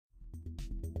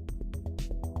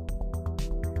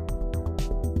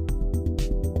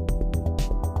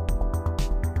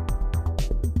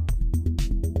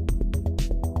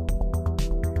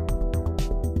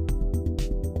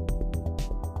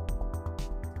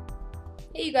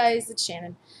Hey you guys, it's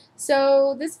Shannon.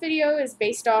 So this video is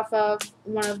based off of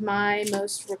one of my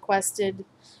most requested,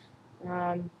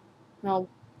 well,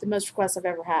 the most requests I've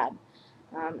ever had.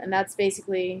 And that's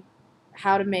basically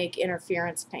how to make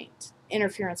interference paint,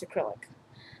 interference acrylic.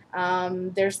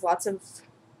 There's lots of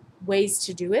ways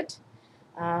to do it,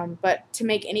 but to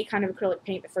make any kind of acrylic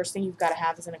paint, the first thing you've got to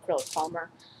have is an acrylic polymer.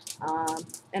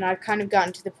 And I've kind of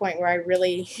gotten to the point where I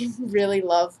really, really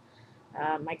love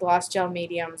my gloss gel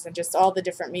mediums and just all the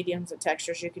different mediums and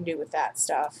textures you can do with that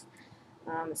stuff.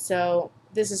 So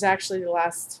this is actually the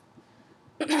last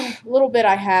little bit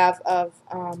I have of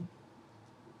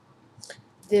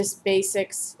this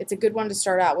basics. It's a good one to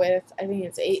start out with. I think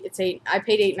it's eight. I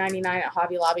paid $8.99 at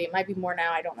Hobby Lobby. It might be more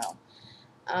now. I don't know.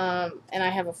 And I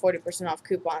have a 40% off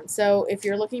coupon. So if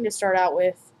you're looking to start out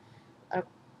with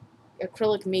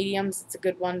acrylic mediums, it's a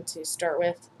good one to start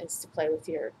with, is to play with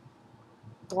your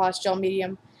gloss gel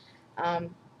medium. A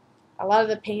lot of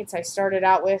the paints I started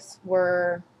out with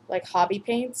were like hobby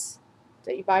paints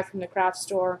that you buy from the craft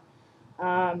store,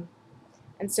 and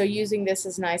so using this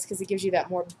is nice because it gives you that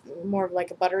more of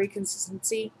like a buttery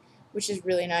consistency, which is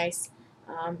really nice.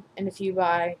 And if you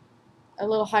buy a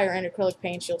little higher end acrylic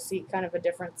paints, you'll see kind of a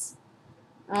difference.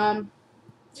 But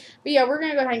yeah, we're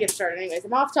gonna go ahead and get started. Anyways,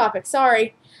 I'm off topic.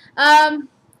 Sorry.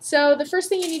 So the first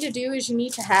thing you need to do is you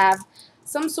need to have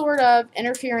some sort of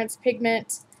interference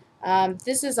pigment.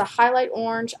 This is a highlight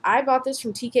orange. I bought this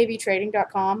from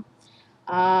tkvtrading.com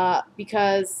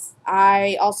because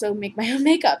I also make my own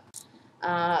makeup.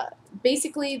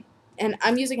 Basically, and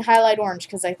I'm using highlight orange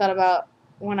because I thought about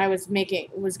when I was going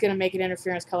to make an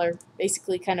interference color,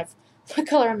 basically kind of what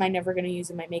color am I never going to use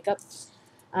in my makeup.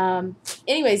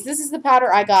 Anyways, this is the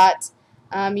powder I got.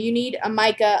 You need a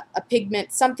mica, a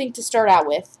pigment, something to start out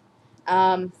with.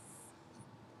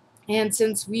 And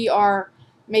since we are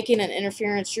making an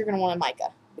interference, you're going to want a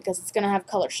mica because it's going to have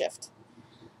color shift.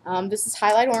 This is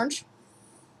highlight orange.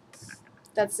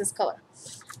 That's this color.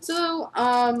 So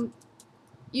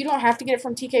you don't have to get it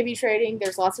from TKV Trading.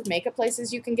 There's lots of makeup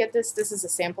places you can get this. This is a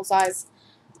sample size.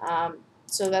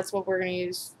 So that's what we're going to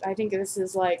use. I think this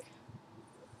is like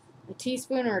a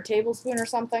teaspoon or a tablespoon or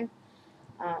something.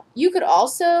 You could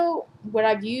also, what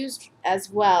I've used as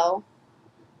well,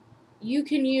 you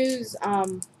can use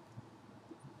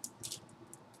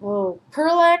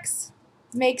Pearl-Ex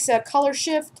makes a color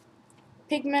shift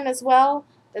pigment as well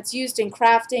that's used in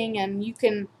crafting, and you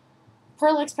can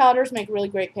Pearl-Ex powders make really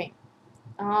great paint.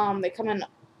 They come in,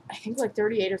 I think, like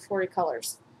 38 or 40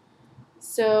 colors,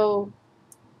 so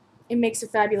it makes a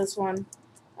fabulous one.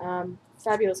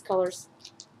 Fabulous colors,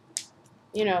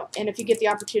 you know. And if you get the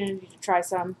opportunity to try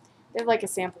some, they have like a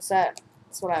sample set.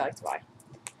 That's what I like to buy.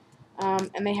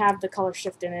 And they have the color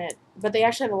shift in it, but they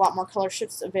actually have a lot more color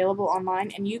shifts available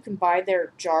online, and you can buy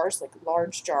their jars, like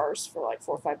large jars, for like $4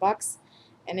 or $5,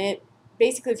 and it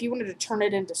basically, if you wanted to turn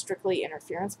it into strictly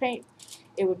interference paint,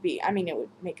 it would be, I mean, it would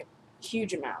make a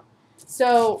huge amount.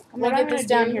 So I'm going to get this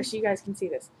down here so you guys can see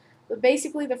this. But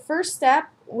basically, the first step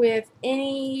with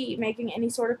making any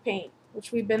sort of paint,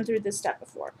 which we've been through this step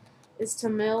before, is to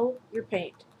mill your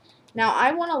paint. Now,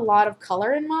 I want a lot of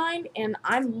color in mind, and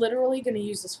I'm literally going to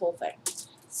use this whole thing.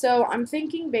 So I'm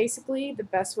thinking basically the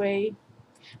best way,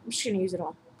 I'm just going to use it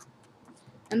all.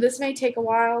 And this may take a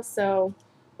while, so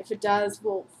if it does,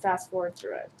 we'll fast forward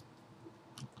through it.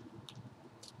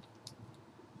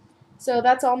 So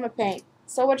that's all my paint.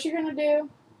 So what you're going to do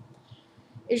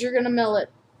is you're going to mill it.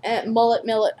 Mill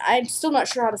it. I'm still not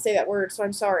sure how to say that word, so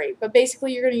I'm sorry. But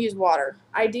basically, you're going to use water.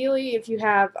 Ideally, if you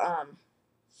have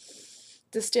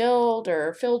distilled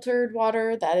or filtered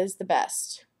water, that is the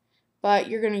best. But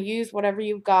you're going to use whatever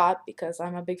you've got because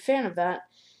I'm a big fan of that.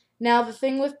 Now, the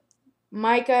thing with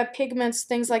mica, pigments,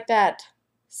 things like that,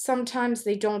 sometimes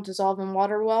they don't dissolve in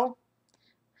water well.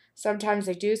 Sometimes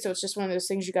they do, so it's just one of those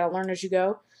things you got to learn as you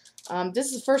go. This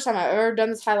is the first time I've ever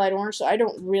done this highlight orange, so I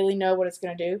don't really know what it's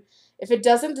going to do. If it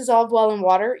doesn't dissolve well in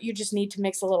water, you just need to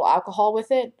mix a little alcohol with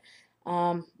it.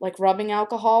 Like rubbing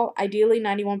alcohol, ideally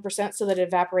 91%, so that it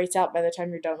evaporates out by the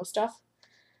time you're done with stuff.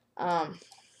 And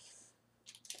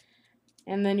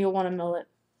then you'll want to mill it.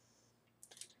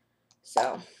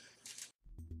 So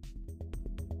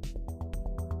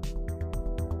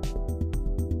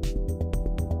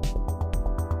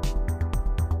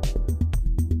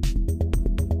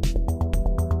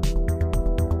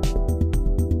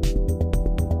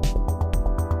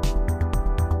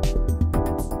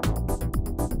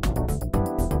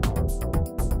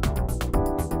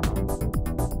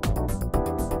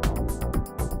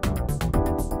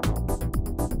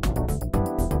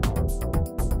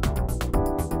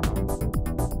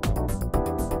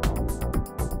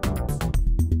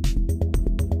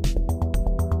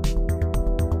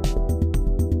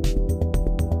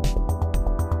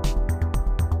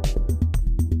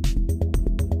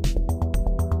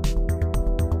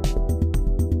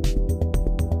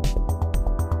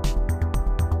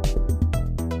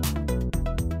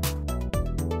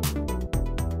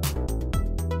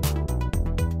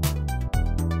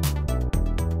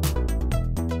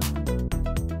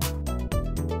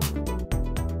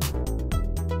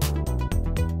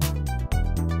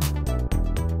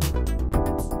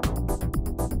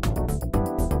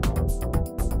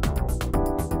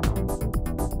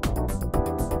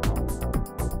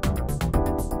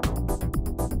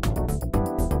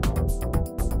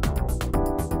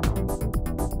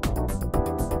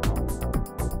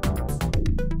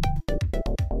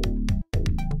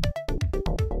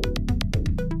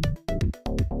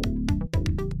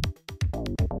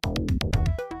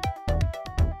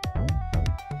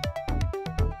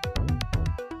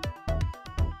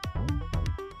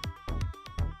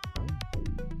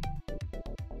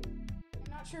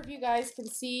sure if you guys can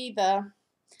see the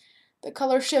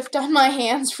color shift on my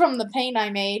hands from the paint I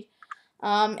made.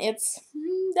 It's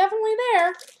definitely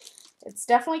there. It's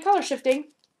definitely color shifting,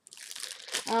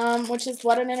 which is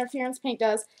what an interference paint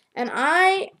does. And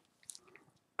I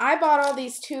bought all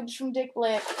these tubes from Dick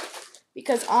Blick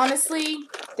because honestly,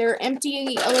 they're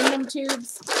empty aluminum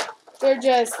tubes. They're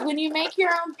just, when you make your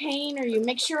own paint or you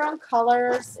mix your own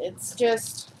colors, it's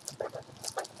just,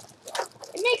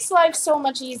 it makes life so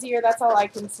much easier. That's all I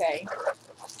can say.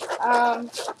 I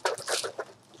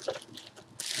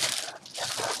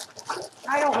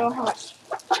don't know how much.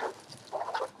 I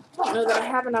don't know that I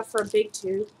have enough for a big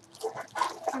tube.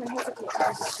 I kind of hesitate to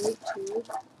have a big tube.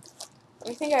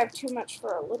 I think I have too much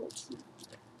for a little tube.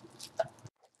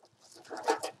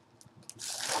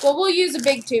 Well, we'll use a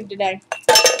big tube today.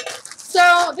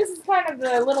 So this is kind of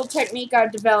the little technique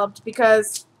I've developed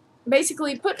because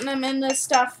basically putting them in this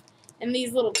stuff in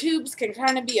these little tubes can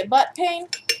kind of be a butt pain,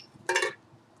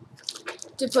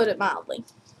 to put it mildly.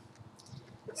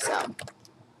 So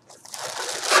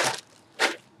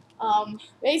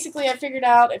basically I figured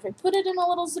out if I put it in a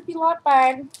little zippy lock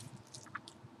bag,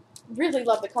 really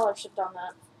love the color shift on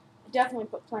that. I definitely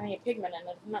put plenty of pigment in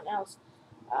it, if nothing else.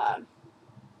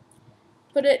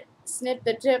 Put it, snip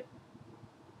the tip,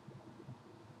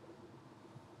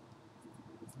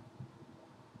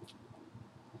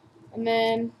 and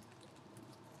then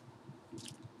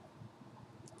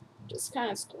just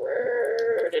kind of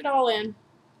squirt it all in.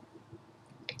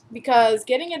 Because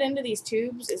getting it into these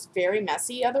tubes is very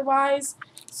messy otherwise.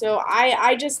 So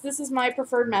this is my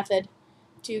preferred method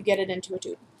to get it into a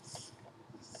tube.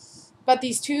 But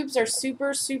these tubes are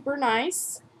super, super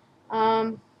nice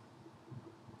to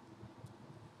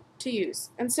use.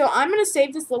 And so I'm going to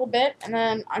save this little bit, and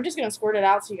then I'm just going to squirt it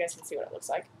out so you guys can see what it looks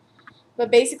like.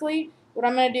 But basically, what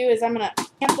I'm going to do is I'm going to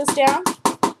tamp this down,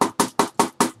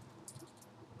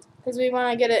 because we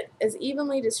want to get it as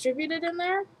evenly distributed in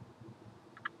there.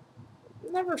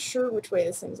 I'm never sure which way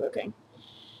this thing's looking.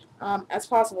 As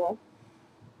possible.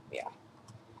 Yeah.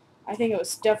 I think it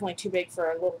was definitely too big for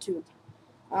a little tube.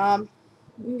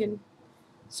 You can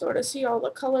sort of see all the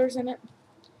colors in it.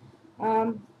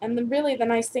 And really the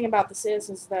nice thing about this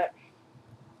is that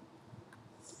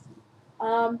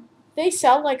they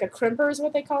sell like a crimper is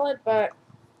what they call it, but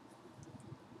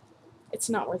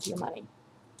it's not worth your money.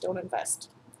 Don't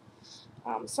invest.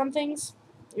 Some things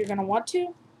you're going to want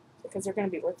to because they're going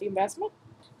to be worth the investment.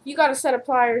 If you got a set of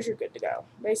pliers, you're good to go.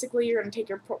 Basically, you're going to take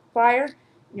your plier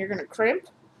and you're going to crimp,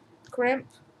 crimp,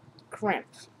 crimp.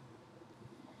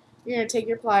 You're going to take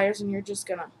your pliers and you're just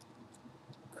going to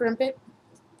crimp it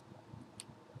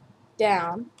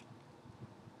down.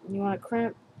 And you want to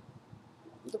crimp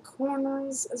the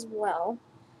corners as well.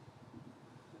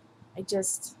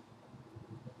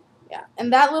 Yeah.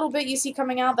 And that little bit you see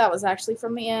coming out, that was actually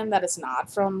from the end. That is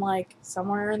not from, like,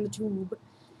 somewhere in the tube.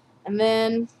 And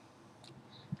then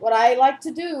what I like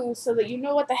to do so that you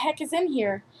know what the heck is in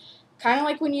here, kind of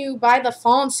like when you buy the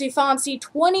fancy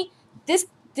 20, this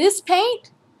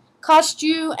paint cost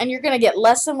you, and you're going to get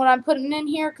less than what I'm putting in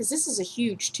here, because this is a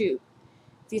huge tube.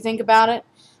 If you think about it,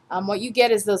 what you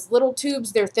get is those little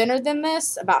tubes. They're thinner than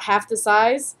this, about half the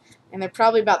size, and they're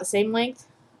probably about the same length.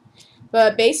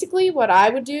 But basically what I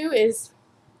would do is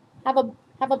have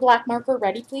a black marker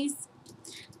ready, please.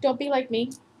 Don't be like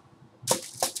me.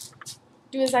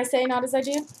 Do as I say, not as I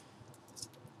do.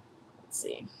 Let's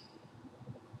see.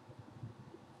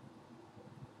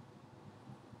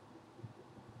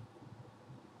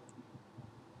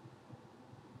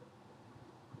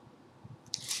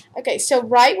 Okay, so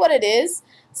write what it is.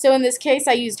 So in this case,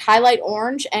 I used highlight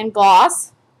orange and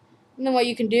gloss. And then what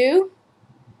you can do,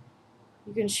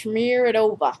 you can smear it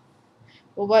over.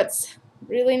 Well, what's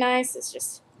really nice is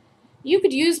just, you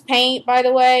could use paint, by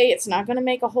the way. It's not going to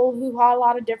make a whole hoo-ha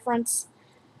lot of difference.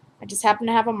 I just happen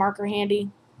to have a marker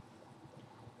handy.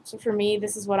 So for me,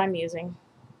 this is what I'm using.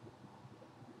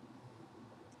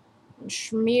 And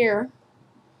smear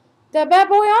the bad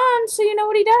boy on so you know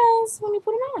what he does when you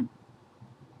put him on.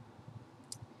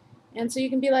 And so you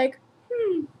can be like,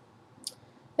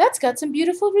 that's got some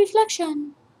beautiful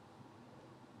reflection.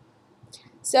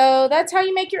 So that's how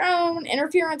you make your own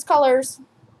interference colors.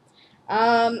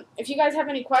 If you guys have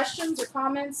any questions or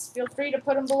comments, feel free to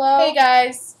put them below. Hey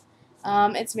guys,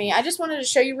 it's me. I just wanted to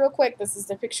show you real quick. This is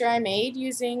the picture I made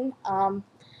using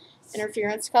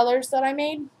interference colors that I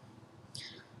made.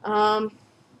 Well,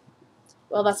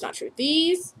 that's not true.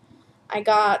 These I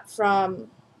got from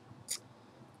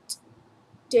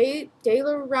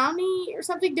Daler Rowney or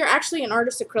something. They're actually an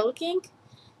artist acrylic ink,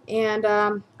 and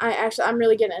I'm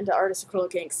really getting into artist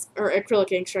acrylic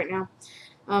inks right now.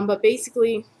 But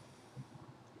basically,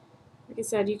 Like I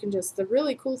said, you can just, the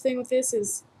really cool thing with this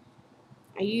is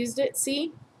I used it,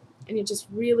 see? And it just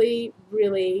really,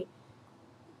 really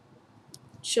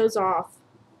shows off.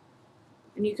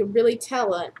 And you can really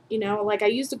tell it, you know, like I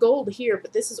used a gold here,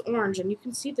 but this is orange, and you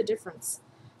can see the difference.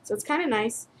 So it's kind of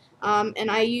nice.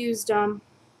 And I used all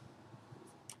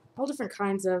different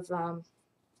kinds of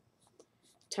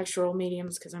textural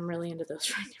mediums because I'm really into those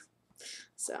right now.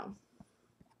 So,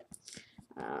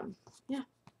 yeah.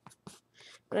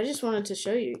 But I just wanted to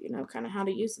show you, you know, kind of how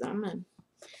to use them. And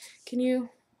can you,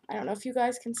 I don't know if you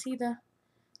guys can see the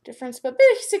difference, but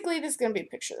basically this is going to be a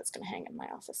picture that's going to hang in my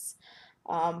office.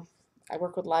 I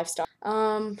work with livestock,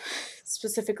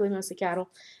 specifically mostly cattle.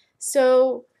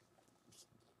 So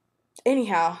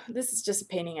anyhow, this is just a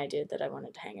painting I did that I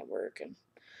wanted to hang at work, and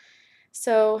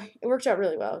so it worked out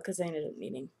really well because I ended up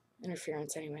needing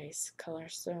interference anyways,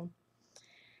 colors. So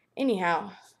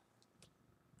anyhow,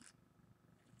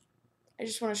 I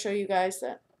just want to show you guys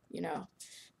that, you know,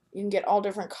 you can get all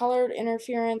different colored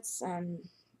interference and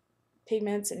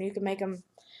pigments, and you can make them,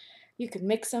 you can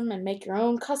mix them and make your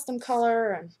own custom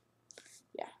color, and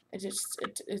yeah,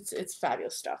 it's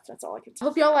fabulous stuff. That's all I can say. I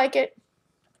hope y'all like it.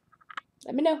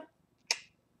 Let me know.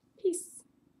 Peace.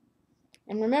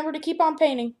 And remember to keep on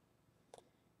painting,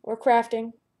 or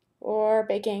crafting, or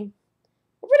baking,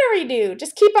 or whatever you do.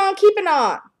 Just keep on keeping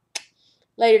on.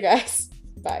 Later, guys.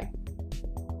 Bye.